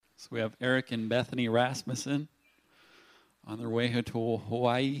So we have Eric and Bethany Rasmussen on their way to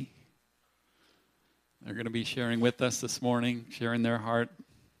Hawaii. They're going to be sharing with us this morning, sharing their heart.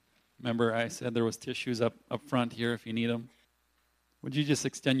 Remember, I said there was tissues up front here if you need them. Would you just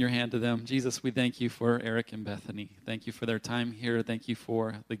extend your hand to them? Jesus, we thank you for Eric and Bethany. Thank you for their time here. Thank you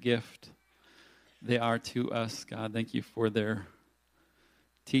for the gift they are to us, God. Thank you for their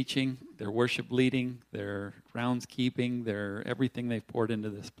teaching, their worship leading, their groundskeeping, their everything they've poured into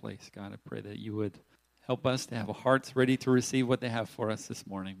this place. God, I pray that you would help us to have hearts ready to receive what they have for us this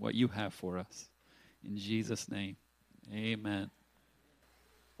morning, what you have for us. In Jesus' name, amen.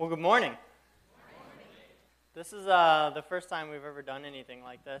 Well, good morning. This is the first time we've ever done anything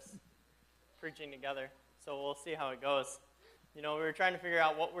like this, preaching together, so we'll see how it goes. You know, we were trying to figure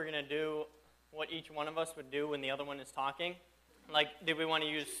out what we're going to do, what each one of us would do when the other one is talking. Like, did we want to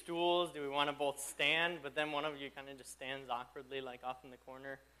use stools? Do we want to both stand, but then one of you kind of just stands awkwardly, like off in the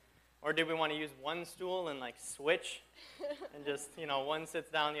corner? Or did we want to use one stool and, like, switch and just, you know, one sits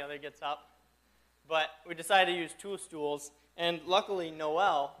down, the other gets up? But we decided to use two stools, and luckily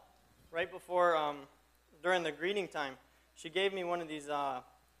Noelle, right before, during the greeting time, she gave me one of these,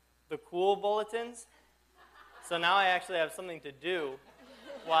 the cool bulletins. So now I actually have something to do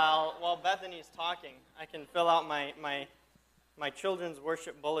while Bethany's talking. I can fill out my children's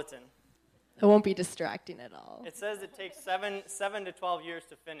worship bulletin. It won't be distracting at all. It says it takes 7 to 12 years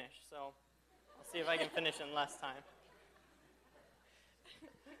to finish, so I'll see if I can finish in less time.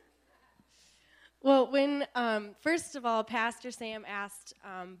 Well, when, first of all, Pastor Sam asked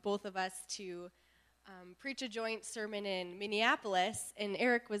both of us to preach a joint sermon in Minneapolis, and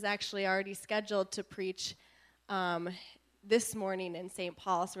Eric was actually already scheduled to preach this morning in St.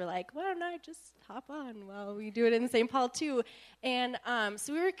 Paul, so we're like, why don't I just hop on while we do it in St. Paul too? And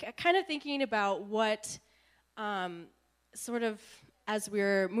so we were kind of thinking about what sort of as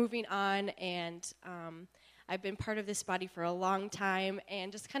we're moving on, and I've been part of this body for a long time,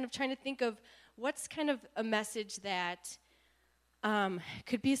 and just kind of trying to think of what's kind of a message that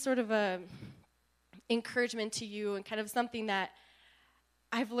could be sort of a encouragement to you, and kind of something that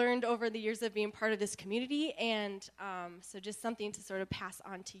I've learned over the years of being part of this community, and so just something to sort of pass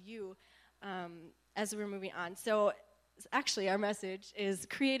on to you as we're moving on. So actually our message is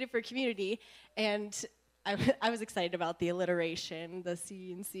created for community, and I was excited about the alliteration, the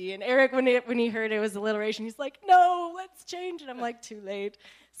C and C, and Eric, when he heard it was alliteration, he's like, no, let's change it. I'm like, too late.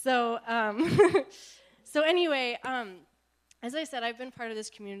 So so anyway, as I said, I've been part of this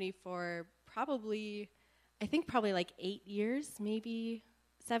community for probably like 8 years, maybe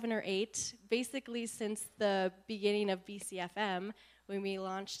 7 or 8, basically since the beginning of BCFM. When we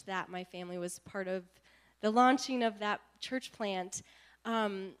launched that, my family was part of the launching of that church plant.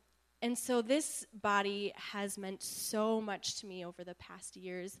 And so this body has meant so much to me over the past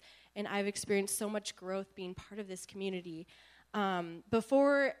years, and I've experienced so much growth being part of this community.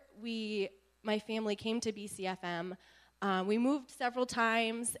 Before my family came to BCFM, we moved several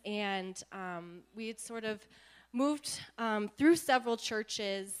times, and we had sort of moved through several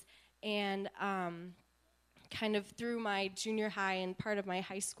churches, and kind of through my junior high and part of my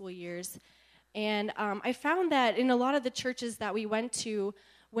high school years. And I found that in a lot of the churches that we went to,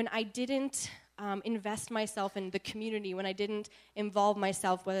 when I didn't invest myself in the community, when I didn't involve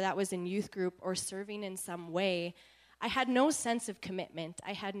myself, whether that was in youth group or serving in some way, I had no sense of commitment.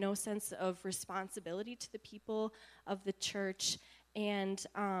 I had no sense of responsibility to the people of the church, and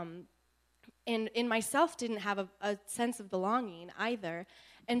in myself didn't have a sense of belonging either.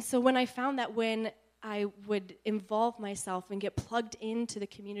 And so when I found that when I would involve myself and get plugged into the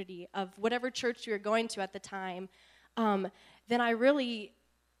community of whatever church we were going to at the time, then I really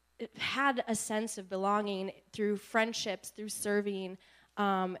had a sense of belonging through friendships, through serving,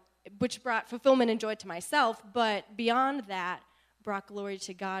 which brought fulfillment and joy to myself, but beyond that, brought glory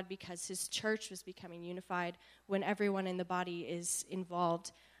to God because his church was becoming unified when everyone in the body is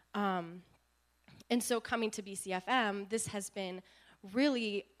involved. And so coming to BCFM, this has been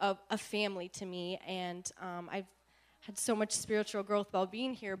really a family to me, and I've had so much spiritual growth while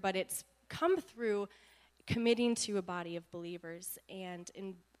being here, but it's come through committing to a body of believers and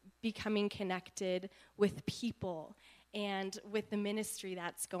in becoming connected with people and with the ministry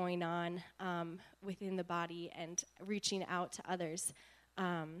that's going on within the body and reaching out to others.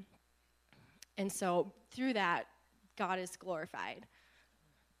 And so through that, God is glorified.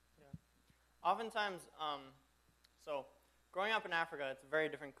 Oftentimes, so growing up in Africa, it's a very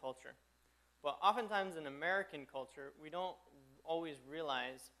different culture. But oftentimes in American culture, we don't always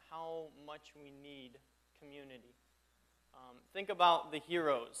realize how much we need community. Think about the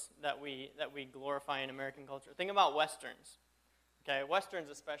heroes that we glorify in American culture. Think about Westerns. Okay, Westerns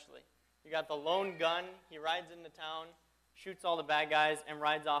especially. You got the lone gun, he rides into town, shoots all the bad guys, and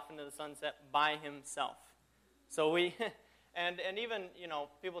rides off into the sunset by himself. So we, and even,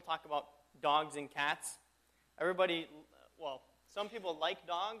 people talk about dogs and cats. Everybody, some people like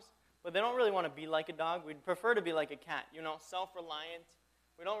dogs, but they don't really want to be like a dog. We'd prefer to be like a cat, self-reliant.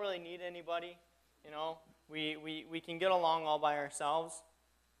 We don't really need anybody, We can get along all by ourselves.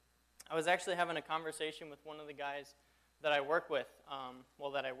 I was actually having a conversation with one of the guys that I worked with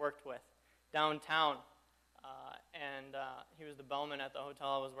downtown, and he was the bellman at the hotel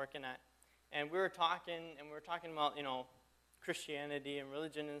I was working at. And we were talking about, Christianity and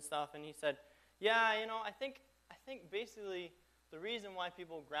religion and stuff, and he said, yeah, I think basically the reason why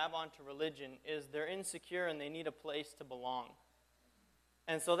people grab onto religion is they're insecure and they need a place to belong.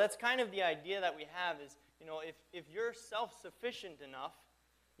 And so that's kind of the idea that we have is, if you're self-sufficient enough,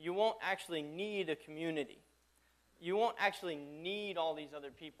 you won't actually need a community. You won't actually need all these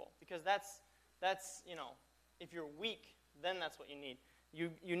other people, because that's if you're weak, then that's what you need.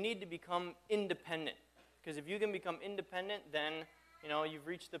 You need to become independent, because if you can become independent, then you've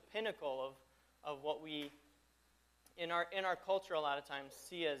reached the pinnacle of what we in our culture a lot of times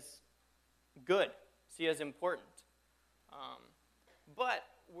see as good, see as important. But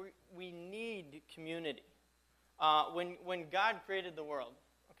we need community. When God created the world,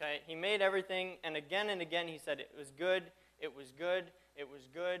 okay, he made everything, and again he said it was good, it was good, it was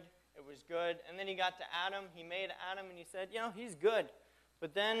good, it was good. And then he got to Adam, he made Adam, and he said, he's good.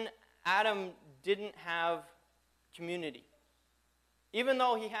 But then Adam didn't have community. Even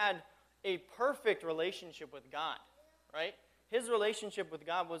though he had a perfect relationship with God, right? His relationship with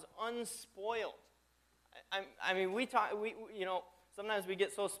God was unspoiled. I mean, sometimes we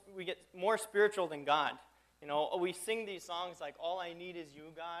get more spiritual than God. We sing these songs like, all I need is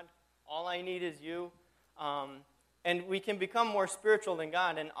you, God. All I need is you. And we can become more spiritual than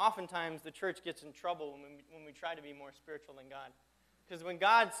God. And oftentimes the church gets in trouble when we try to be more spiritual than God. Because when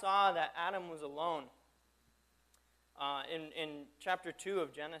God saw that Adam was alone, in chapter 2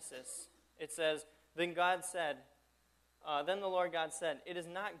 of Genesis, it says, then the Lord God said, it is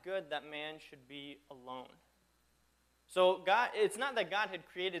not good that man should be alone. So it's not that God had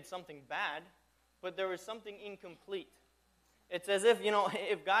created something bad, but there was something incomplete. It's as if,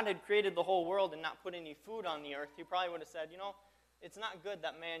 if God had created the whole world and not put any food on the earth, he probably would have said, it's not good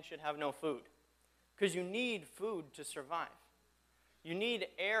that man should have no food. Because you need food to survive. You need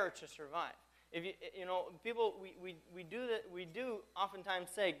air to survive. If people, we do oftentimes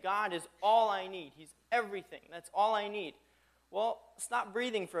say, God is all I need. He's everything. That's all I need. Well, stop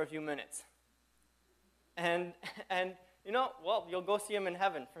breathing for a few minutes. And you'll go see him in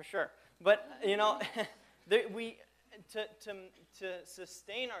heaven for sure. But, to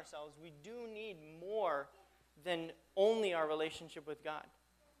sustain ourselves, we do need more than only our relationship with God.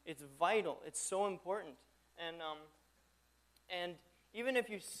 It's vital. It's so important. And even if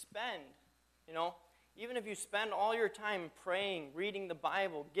you spend all your time praying, reading the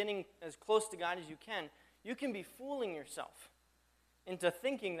Bible, getting as close to God as you can be fooling yourself into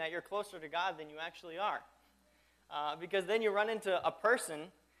thinking that you're closer to God than you actually are. Because then you run into a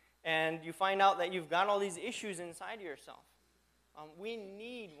person and you find out that you've got all these issues inside of yourself. We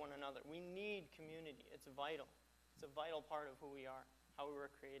need one another. We need community. It's vital. It's a vital part of who we are, how we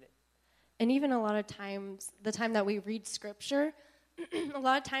were created. And even a lot of times, the time that we read Scripture, a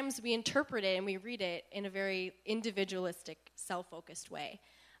lot of times we interpret it and we read it in a very individualistic, self-focused way.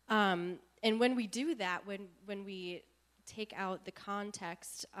 And when we do that, when we take out the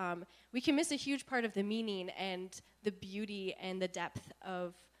context, we can miss a huge part of the meaning and the beauty and the depth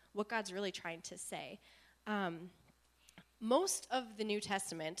of what God's really trying to say. Most of the New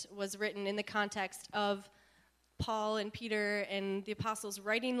Testament was written in the context of Paul and Peter and the apostles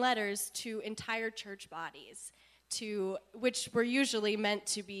writing letters to entire church bodies, which were usually meant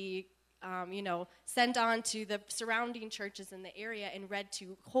to be sent on to the surrounding churches in the area and read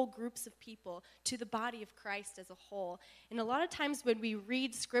to whole groups of people, to the body of Christ as a whole. And a lot of times when we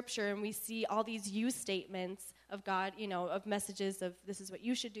read Scripture and we see all these you statements of God, of messages of this is what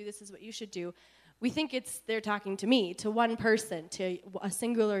you should do, this is what you should do, we think they're talking to me, to one person, to a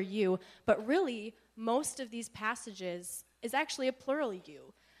singular you. But really, most of these passages is actually a plural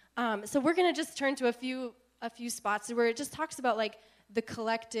you. So we're going to just turn to a few spots where it just talks about like the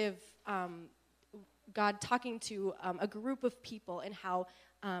collective God talking to a group of people and how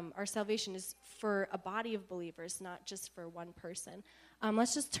our salvation is for a body of believers, not just for one person.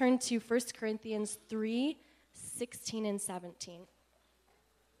 Let's just turn to 1 Corinthians 3:16 and 17.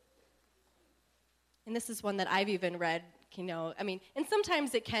 And this is one that I've even read, and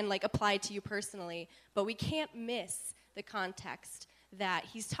sometimes it can like apply to you personally, but we can't miss the context that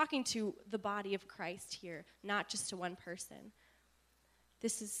he's talking to the body of Christ here, not just to one person.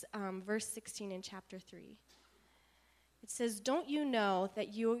 This is verse 16 in chapter 3. It says, "Don't you know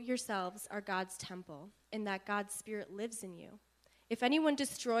that you yourselves are God's temple, and that God's Spirit lives in you? If anyone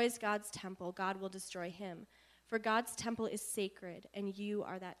destroys God's temple, God will destroy him. For God's temple is sacred, and you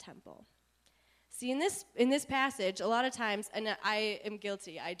are that temple." See, in this passage, a lot of times, and I am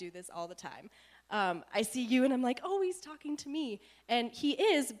guilty, I do this all the time. I see you, and I'm like, oh, he's talking to me. And he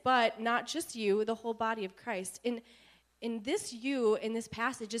is, but not just you, the whole body of Christ. In this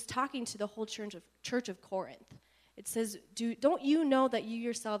passage, is talking to the whole church of Corinth. It says, don't you know that you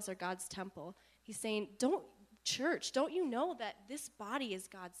yourselves are God's temple? He's saying, don't you know that this body is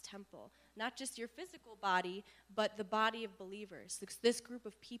God's temple? Not just your physical body, but the body of believers. This group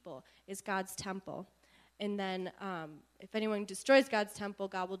of people is God's temple. And then if anyone destroys God's temple,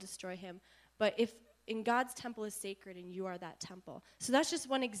 God will destroy him. But if in God's temple is sacred and you are that temple. So that's just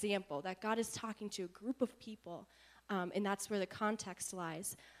one example, that God is talking to a group of people, and that's where the context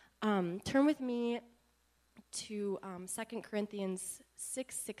lies. Turn with me to 2 Corinthians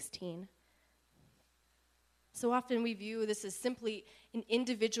 6:16. So often we view this as simply an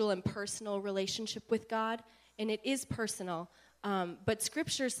individual and personal relationship with God, and it is personal. But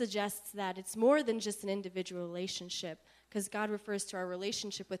Scripture suggests that it's more than just an individual relationship, because God refers to our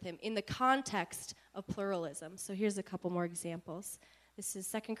relationship with him in the context of pluralism. So here's a couple more examples. This is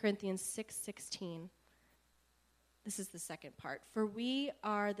 2 Corinthians 6:16. This is the second part. "For we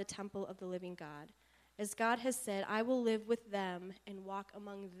are the temple of the living God. As God has said, I will live with them and walk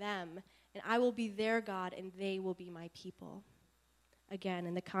among them, and I will be their God, and they will be my people." Again,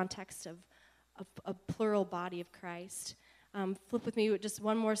 in the context of a plural body of Christ. Flip with me with just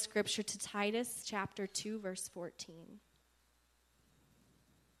one more scripture to Titus chapter 2, verse 14.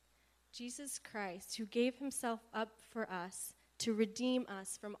 "Jesus Christ, who gave himself up for us to redeem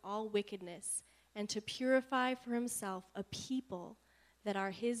us from all wickedness and to purify for himself a people that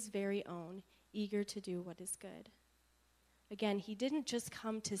are his very own, eager to do what is good." Again, he didn't just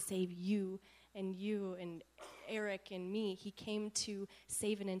come to save you and Eric and me. He came to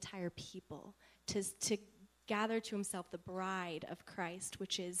save an entire people, to gather to himself the bride of Christ,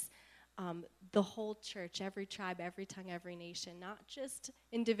 which is the whole church, every tribe, every tongue, every nation, not just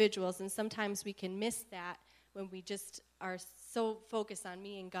individuals. And sometimes we can miss that when we just are so focused on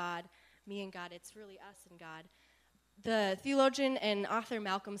me and God. It's really us and God. The theologian and author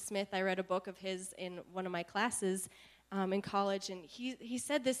Malcolm Smith, I read a book of his in one of my classes in college, and he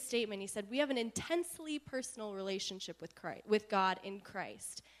said this statement. He said, "We have an intensely personal relationship with God in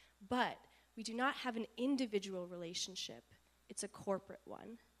Christ, but we do not have an individual relationship. It's a corporate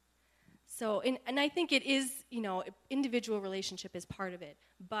one." So, and I think it is, individual relationship is part of it,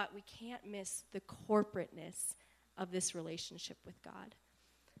 but we can't miss the corporateness of this relationship with God.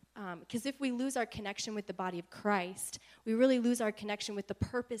 Because if we lose our connection with the body of Christ, we really lose our connection with the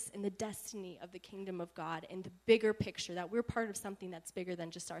purpose and the destiny of the kingdom of God and the bigger picture, that we're part of something that's bigger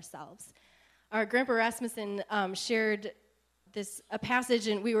than just ourselves. Our Grandpa Rasmussen shared a passage,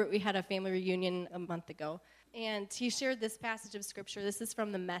 and we had a family reunion a month ago, and he shared this passage of Scripture. This is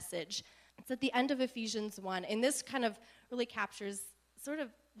from the Message. It's at the end of Ephesians 1, and this kind of really captures sort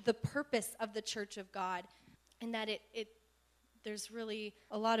of the purpose of the church of God, and that there's really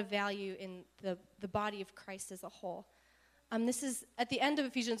a lot of value in the body of Christ as a whole. This is at the end of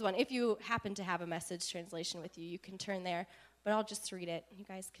Ephesians 1. If you happen to have a Message translation with you, you can turn there, but I'll just read it. You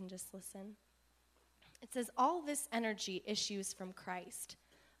guys can just listen. It says, "All this energy issues from Christ.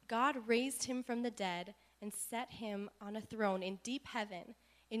 God raised him from the dead and set him on a throne in deep heaven,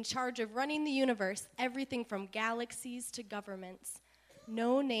 in charge of running the universe, everything from galaxies to governments,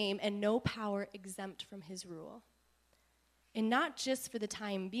 no name and no power exempt from his rule. And not just for the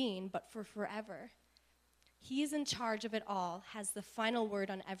time being, but for forever. He is in charge of it all, has the final word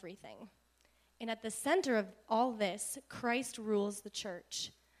on everything. And at the center of all this, Christ rules the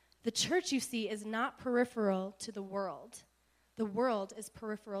church. The church, you see, is not peripheral to the world. The world is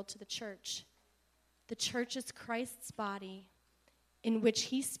peripheral to the church. The church is Christ's body, in which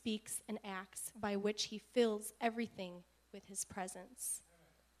he speaks and acts, by which he fills everything with his presence."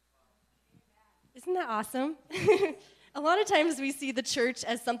 Isn't that awesome? A lot of times we see the church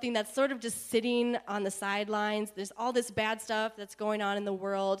as something that's sort of just sitting on the sidelines. There's all this bad stuff that's going on in the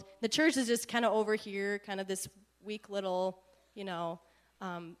world. The church is just kind of over here, kind of this weak little,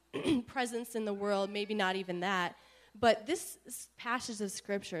 presence in the world, maybe not even that. But this passage of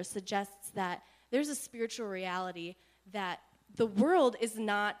Scripture suggests that there's a spiritual reality that the world is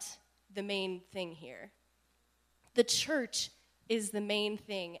not the main thing here. The church is the main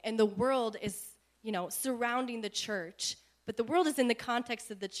thing, and the world is surrounding the church, but the world is in the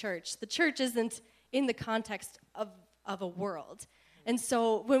context of the church. The church isn't in the context of a world. And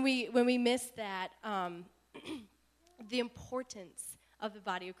so when we miss that, the importance of the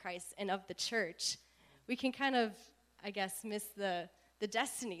body of Christ and of the church, we can kind of, I guess, miss the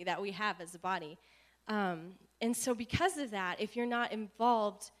destiny that we have as a body. And so because of that, if you're not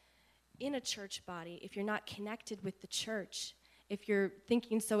involved in a church body, if you're not connected with the church, if you're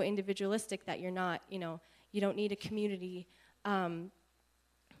thinking so individualistic that you're not, you don't need a community,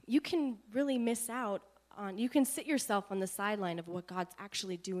 you can really miss out on, you can sit yourself on the sideline of what God's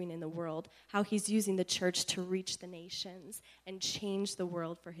actually doing in the world, how he's using the church to reach the nations and change the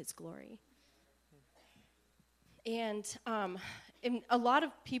world for his glory. And a lot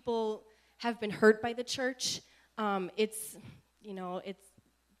of people have been hurt by the church.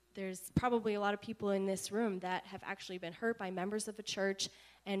 There's probably a lot of people in this room that have actually been hurt by members of a church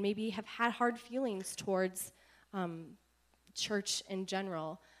and maybe have had hard feelings towards church in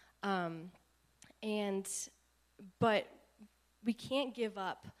general. But we can't give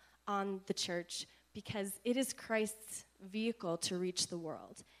up on the church because it is Christ's vehicle to reach the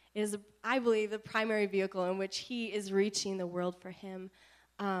world. It is, I believe, the primary vehicle in which he is reaching the world for him.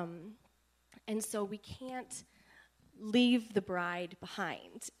 And so we can't leave the bride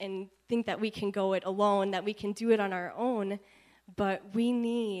behind and think that we can go it alone, that we can do it on our own, but we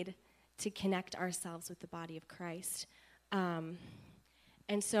need to connect ourselves with the body of Christ. And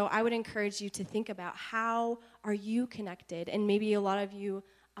so I would encourage you to think about, how are you connected? And maybe a lot of you,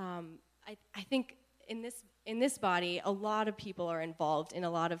 I think in this body, a lot of people are involved in a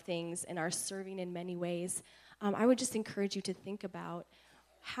lot of things and are serving in many ways. I would just encourage you to think about,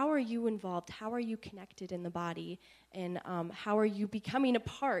 how are you involved? How are you connected in the body? And how are you becoming a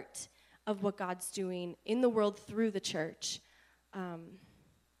part of what God's doing in the world through the church?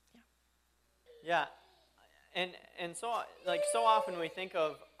 Yeah. And so often we think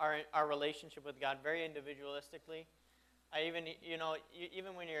of our relationship with God very individualistically. Even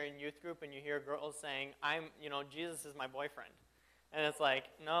when you're in youth group and you hear girls saying, Jesus is my boyfriend. And it's like,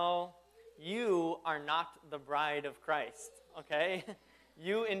 no, you are not the bride of Christ, okay?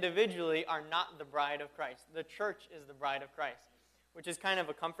 You individually are not the bride of Christ. The church is the bride of Christ, which is kind of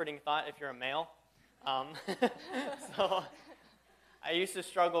a comforting thought if you're a male. So I used to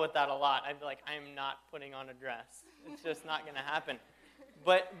struggle with that a lot. I'd be like, I am not putting on a dress. It's just not going to happen.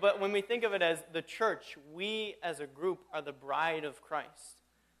 But when we think of it as the church, we as a group are the bride of Christ.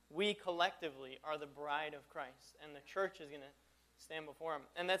 We collectively are the bride of Christ, and the church is going to stand before him.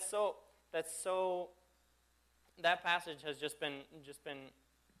 And that passage has just been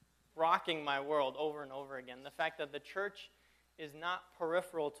rocking my world over and over again. The fact that the church is not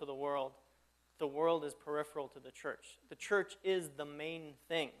peripheral to the world is peripheral to the church. The church is the main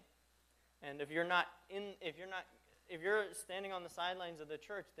thing. And if you're standing on the sidelines of the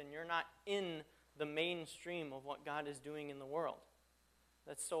church, then you're not in the mainstream of what God is doing in the world.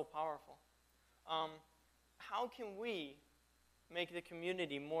 That's so powerful. How can we make the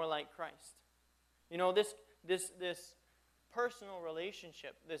community more like Christ? This personal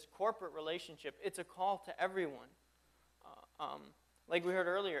relationship, this corporate relationship, it's a call to everyone. Like we heard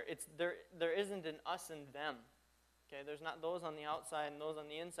earlier, there isn't an us and them. Okay, there's not those on the outside and those on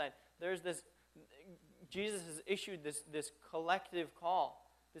the inside. There's this. Jesus has issued this collective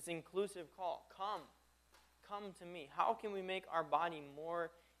call, this inclusive call. Come to me. How can we make our body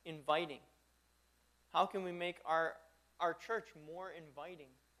more inviting? How can we make our church more inviting?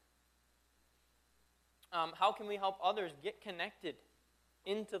 How can we help others get connected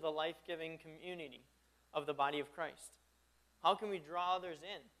into the life-giving community of the body of Christ? How can we draw others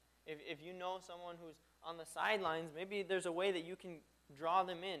in? If you know someone who's on the sidelines, maybe there's a way that you can draw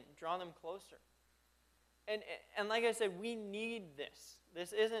them in, draw them closer. And like I said, we need this.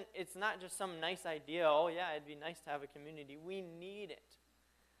 It's not just some nice idea, oh yeah, it'd be nice to have a community. We need it.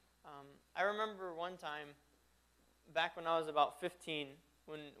 I remember one time, back when I was about 15,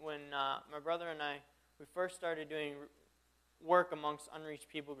 when my brother and I, we first started doing work amongst unreached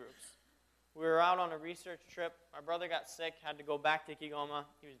people groups. We were out on a research trip. My brother got sick, had to go back to Kigoma.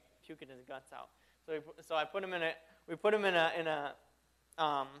 He was puking his guts out. So I put him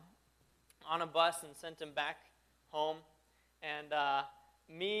on a bus and sent him back home. And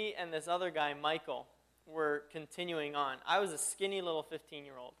me and this other guy, Michael, were continuing on. I was a skinny little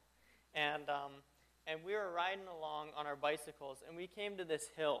 15-year-old. And we were riding along on our bicycles, and we came to this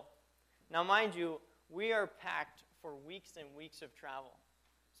hill. Now, mind you, we are packed for weeks and weeks of travel.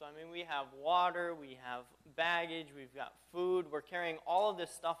 So, we have water, we have baggage, we've got food. We're carrying all of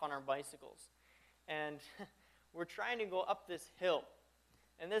this stuff on our bicycles. And we're trying to go up this hill.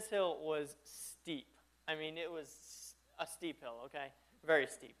 And this hill was steep. I mean, it was a steep hill, okay? Very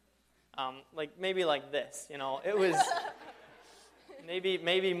steep. Maybe like this, you know. It was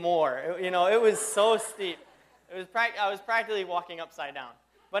maybe more. You know, it was so steep. I was practically walking upside down.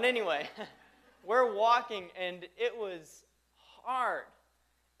 But anyway, we're walking, and it was hard.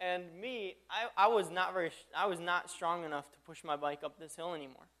 And I was not strong enough to push my bike up this hill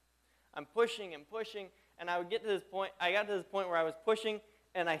anymore. I'm pushing and pushing, and I got to this point where I was pushing,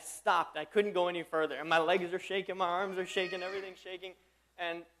 and I stopped. I couldn't go any further, and my legs are shaking, my arms are shaking, everything's shaking.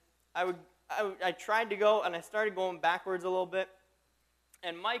 And I tried to go, and I started going backwards a little bit.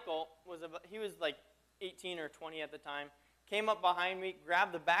 And Michael he was like 18 or 20 at the time, came up behind me,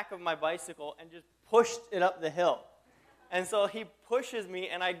 grabbed the back of my bicycle, and just pushed it up the hill. And so he pushes me,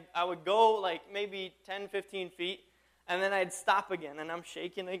 and I would go like maybe 10, 15 feet, and then I'd stop again, and I'm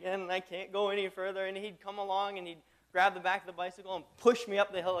shaking again, and I can't go any further. And he'd come along, and he'd grab the back of the bicycle and push me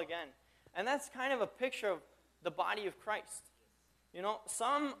up the hill again. And that's kind of a picture of the body of Christ. You know,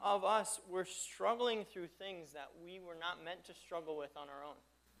 some of us were struggling through things that we were not meant to struggle with on our own.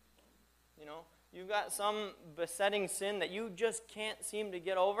 You know, you've got some besetting sin that you just can't seem to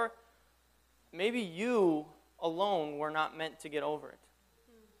get over. Maybe you alone were not meant to get over it.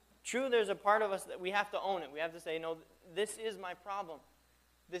 True, there's a part of us that we have to own it. We have to say, no, this is my problem.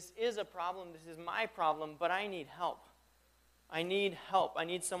 This is a problem. This is my problem, but I need help. I need help. I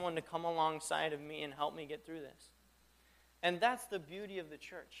need someone to come alongside of me and help me get through this. And that's the beauty of the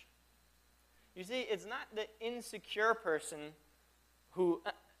church. You see, it's not the insecure person who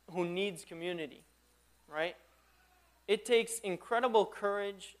needs community, right? It takes incredible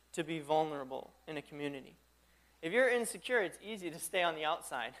courage to be vulnerable in a community. If you're insecure, it's easy to stay on the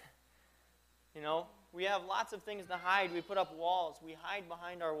outside. You know, we have lots of things to hide. We put up walls. We hide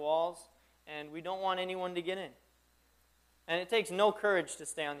behind our walls, and we don't want anyone to get in. And it takes no courage to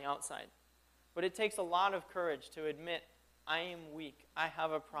stay on the outside. But it takes a lot of courage to admit, I am weak. I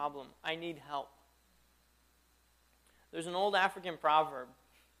have a problem. I need help. There's an old African proverb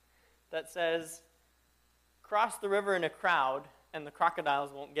that says, cross the river in a crowd and the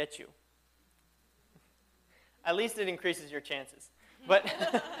crocodiles won't get you. At least it increases your chances. But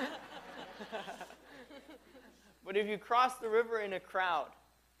if you cross the river in a crowd,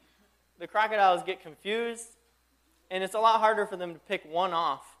 the crocodiles get confused, and it's a lot harder for them to pick one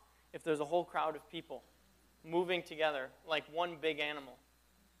off if there's a whole crowd of people moving together like one big animal.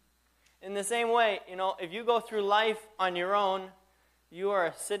 In the same way, you know, if you go through life on your own, you are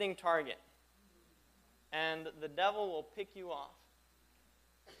a sitting target. And the devil will pick you off.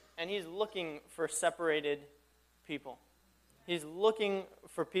 And he's looking for separated people. He's looking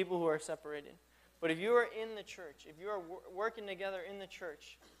for people who are separated. But if you are in the church, if you are working together in the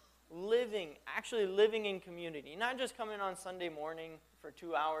church, actually living in community, not just coming on Sunday morning for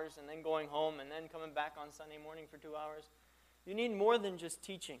 2 hours and then going home and then coming back on Sunday morning for 2 hours. You need more than just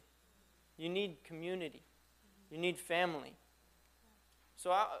teaching. You need community. You need family.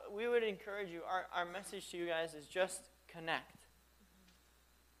 So we would encourage you, our message to you guys is just connect.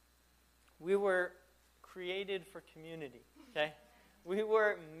 We were created for community, okay? We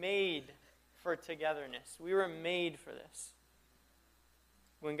were made for togetherness. We were made for this.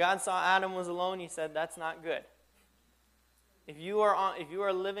 When God saw Adam was alone, he said, that's not good. If you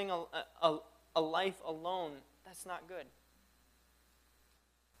are living a life alone, that's not good.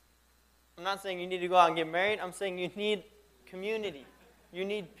 I'm not saying you need to go out and get married. I'm saying you need community. You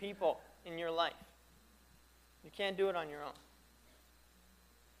need people in your life. You can't do it on your own.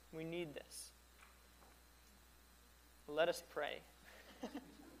 We need this. Let us pray.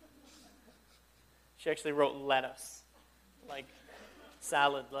 She actually wrote lettuce, like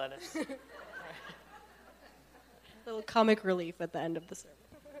salad lettuce. Little comic relief at the end of the sermon.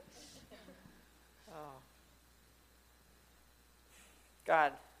 Oh.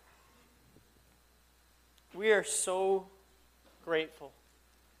 God, we are so grateful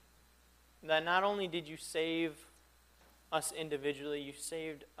that not only did you save us individually, you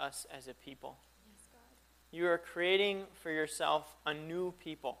saved us as a people. Yes, God. You are creating for yourself a new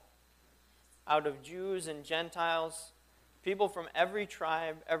people out of Jews and Gentiles, people from every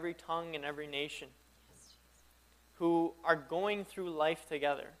tribe, every tongue, and every nation who are going through life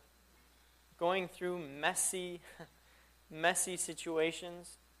together, going through messy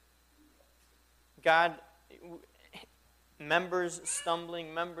situations. God, members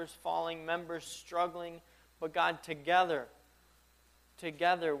stumbling, members falling, members struggling, but God, together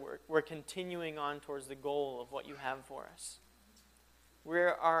we're continuing on towards the goal of what you have for us. We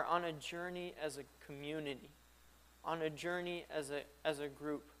are on a journey as a community, on a journey as a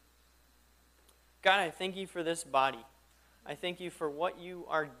group. God, I thank you for this body. I thank you for what you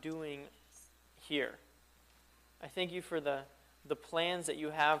are doing here. I thank you for the plans that you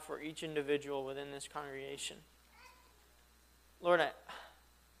have for each individual within this congregation. Lord,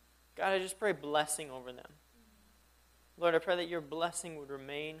 God, I just pray blessing over them. Lord, I pray that your blessing would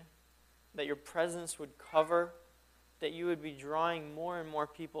remain, that your presence would cover, that you would be drawing more and more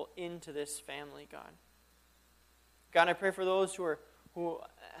people into this family, God. God, I pray for those who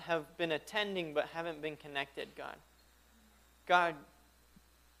have been attending but haven't been connected, God. God,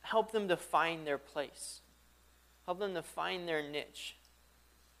 help them to find their place. Help them to find their niche.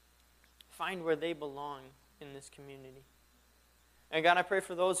 Find where they belong in this community. And God, I pray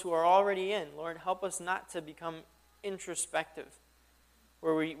for those who are already in. Lord, help us not to become introspective,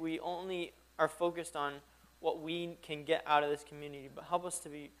 where we only are focused on what we can get out of this community, but help us to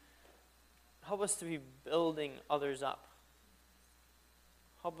be building others up.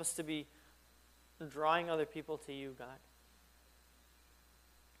 Help us to be drawing other people to you, God.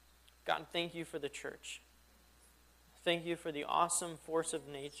 God, thank you for the church. Thank you for the awesome force of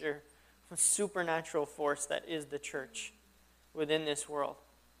nature, supernatural force that is the church within this world.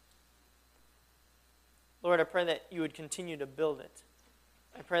 Lord, I pray that you would continue to build it.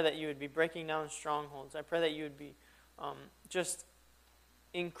 I pray that you would be breaking down strongholds. I pray that you would be just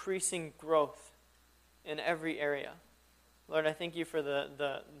increasing growth in every area. Lord, I thank you for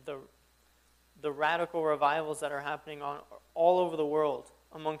the radical revivals that are happening all over the world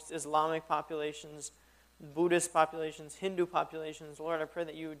amongst Islamic populations, Buddhist populations, Hindu populations. Lord, I pray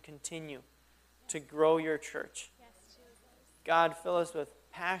that you would continue to grow your church. Yes, Jesus. God, fill us with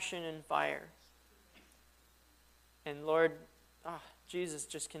passion and fire. And Lord, Jesus,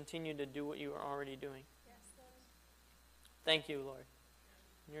 just continue to do what you are already doing. Yes, Lord. Thank you, Lord.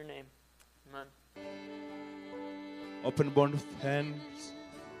 In your name, amen. Open both hands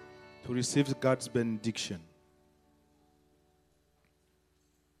to receive God's benediction.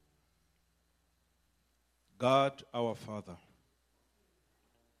 God, our Father,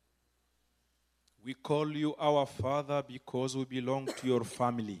 we call you our Father because we belong to your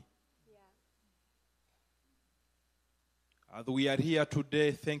family. As we are here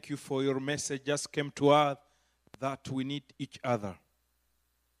today, thank you for your message just came to us that we need each other.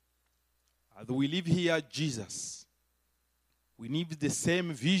 As we live here, Jesus, we need the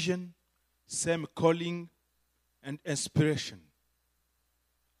same vision, same calling, and inspiration.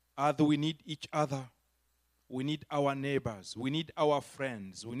 As we need each other, we need our neighbors, we need our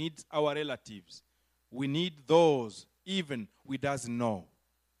friends, we need our relatives, we need those even we doesn't know.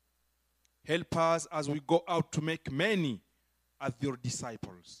 Help us as we go out to make many as your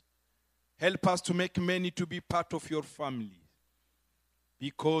disciples. Help us to make many to be part of your family,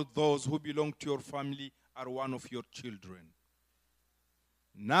 because those who belong to your family are one of your children.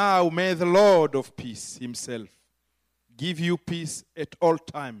 Now may the Lord of peace himself give you peace at all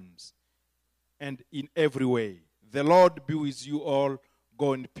times and in every way. The Lord be with you all.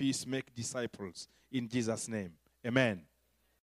 Go in peace, make disciples. In Jesus' name, amen.